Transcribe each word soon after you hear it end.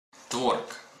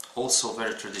Tvorog, also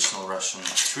very traditional Russian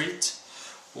treat,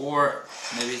 or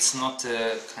maybe it's not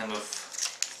a kind of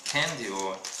candy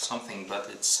or something, but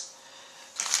it's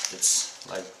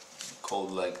like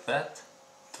called like that,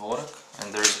 Tvorog,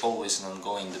 and there is always an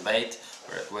ongoing debate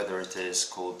whether it is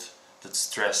called that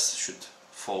stress should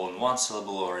fall on one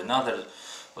syllable or another,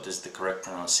 what is the correct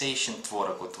pronunciation,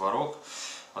 Tvorog or Tvorog,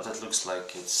 but it looks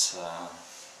like it's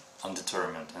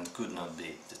undetermined and could not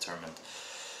be determined.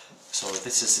 So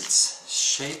this is its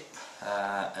shape,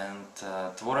 and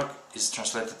Tvorog is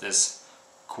translated as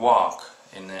quark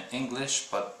in English,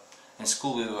 but in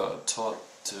school we were taught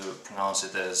to pronounce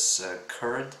it as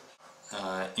curd.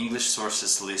 English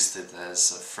sources list it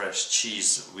as fresh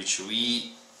cheese, which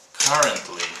we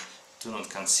currently do not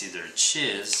consider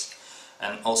cheese,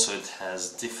 and also it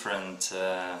has different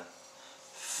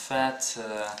fat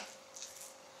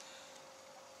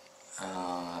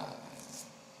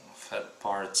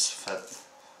parts, fat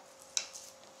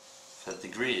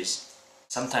degrees.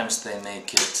 Sometimes they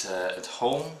make it at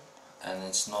home, and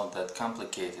it's not that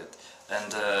complicated.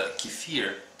 And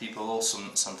kefir, people also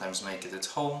sometimes make it at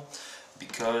home,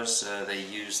 because they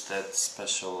use that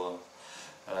special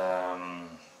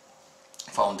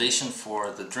foundation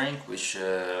for the drink, which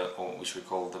we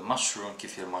call the mushroom,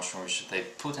 kefir mushroom, which they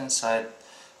put inside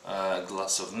a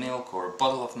glass of milk or a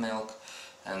bottle of milk,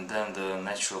 and then the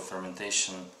natural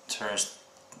fermentation turns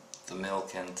the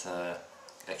milk and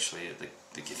actually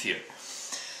the kefir.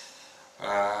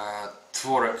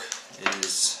 Tvorog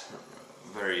is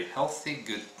very healthy,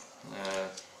 good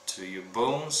to your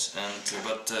bones, and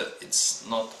but it's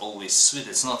not always sweet.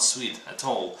 It's not sweet at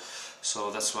all.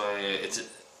 So that's why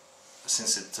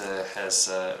since it has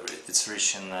it's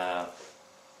rich in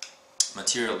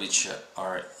material which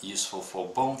are useful for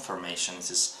bone formation.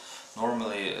 It is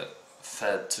normally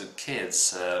fed to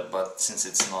kids, but since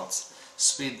it's not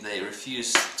sweet, they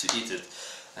refuse to eat it.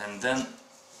 And then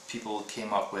people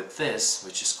came up with this,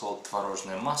 which is called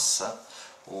tvorozhная massa,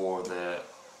 or the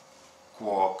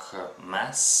quark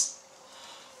mass,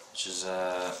 which is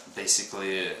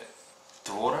basically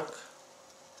tvorog,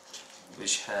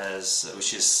 which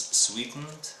is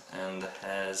sweetened and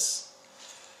has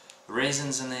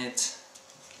raisins in it,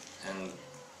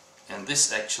 and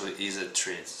this actually is a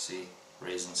treat. See,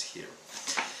 raisins here.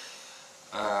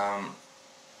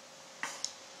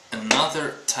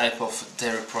 Another type of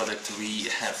dairy product we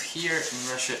have here in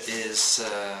Russia is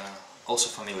also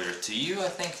familiar to you, I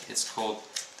think. It's called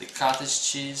the cottage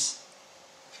cheese,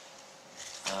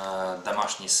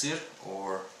 домашний сыр,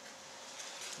 or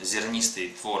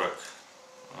зернистый творог,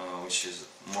 which is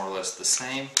more or less the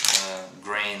same,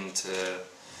 grained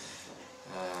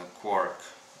quark,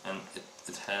 and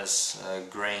it has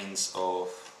grains of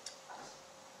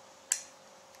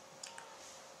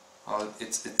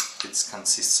it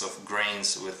consists of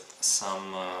grains with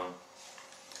some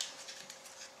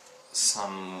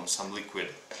liquid,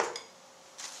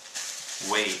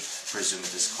 whey, I presume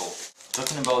it is called.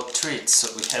 Talking about treats, so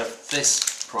we have this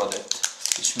product,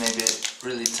 which may be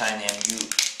really tiny and you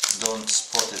don't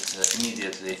spot it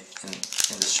immediately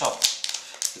in the shop.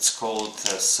 It's called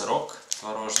syrok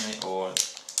tvorozhny, or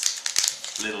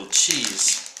little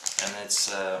cheese, and it's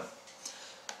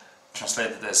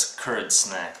translated as curd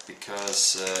snack,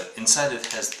 because inside it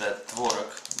has that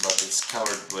tvorog, but it's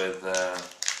covered with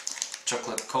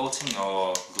chocolate coating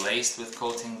or glazed with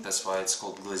coating. That's why it's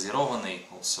called glazirovanный,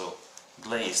 also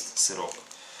glazed syrok.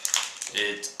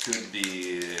 It could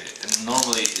be,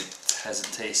 normally it has a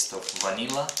taste of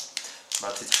vanilla,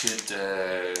 but it could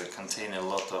contain a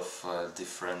lot of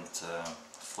different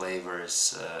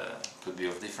flavors, could be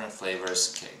of different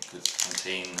flavors, could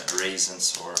contain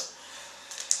raisins or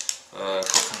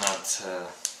coconut,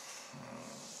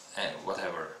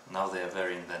 whatever. Now they are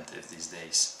very inventive these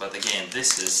days. But again,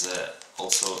 this is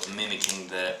also mimicking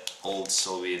the old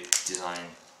Soviet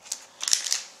design.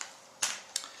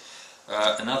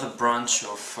 Another branch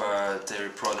of dairy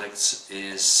products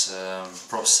is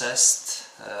processed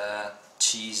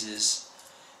cheeses.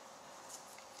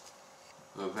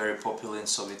 Were very popular in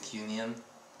Soviet Union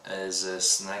as a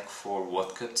snack for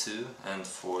vodka too, and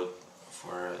for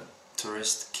a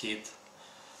tourist kid.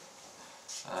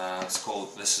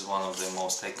 This is one of the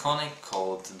most iconic,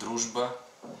 called Druzhba,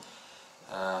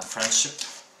 friendship.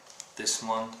 This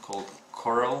one called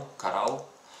Koral,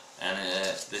 and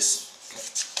this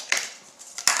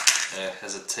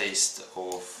has a taste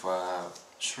of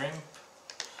shrimp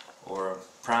or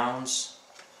prawns,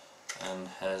 and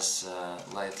has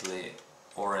lightly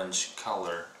orange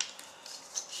color.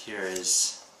 Here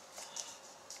is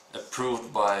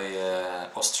approved by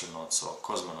astronauts or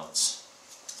cosmonauts,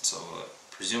 so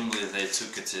presumably they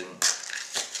took it in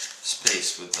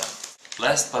space with them.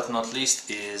 Last but not least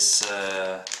is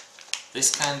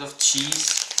this kind of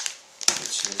cheese,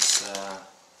 which is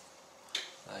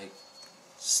like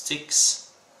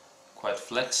sticks, quite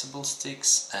flexible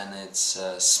sticks, and it's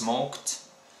smoked.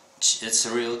 It's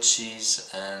a real cheese,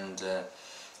 and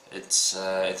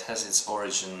it has its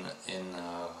origin in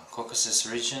Caucasus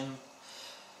region,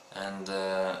 and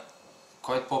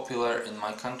quite popular in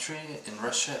my country, in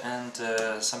Russia,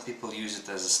 and some people use it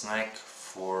as a snack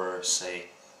for, say,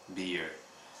 beer.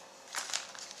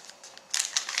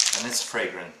 And it's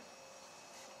fragrant.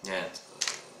 Yeah, it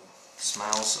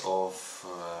smells of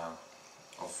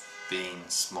being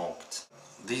smoked.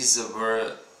 These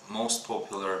were most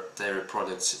popular dairy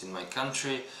products in my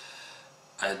country.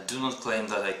 I do not claim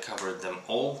that I covered them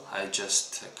all, I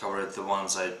just covered the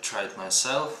ones I tried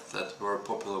myself that were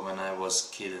popular when I was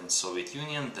a kid in Soviet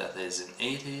Union, that is in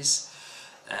 80s,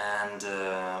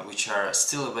 and which are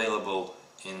still available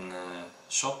in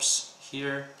shops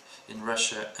here in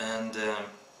Russia. And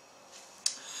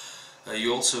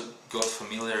you also got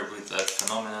familiar with that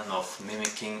phenomenon of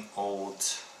mimicking old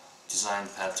design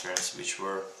patterns which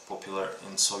were popular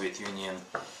in Soviet Union,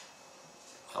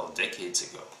 well, decades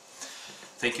ago.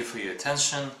 Thank you for your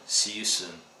attention. See you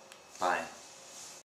soon. Bye.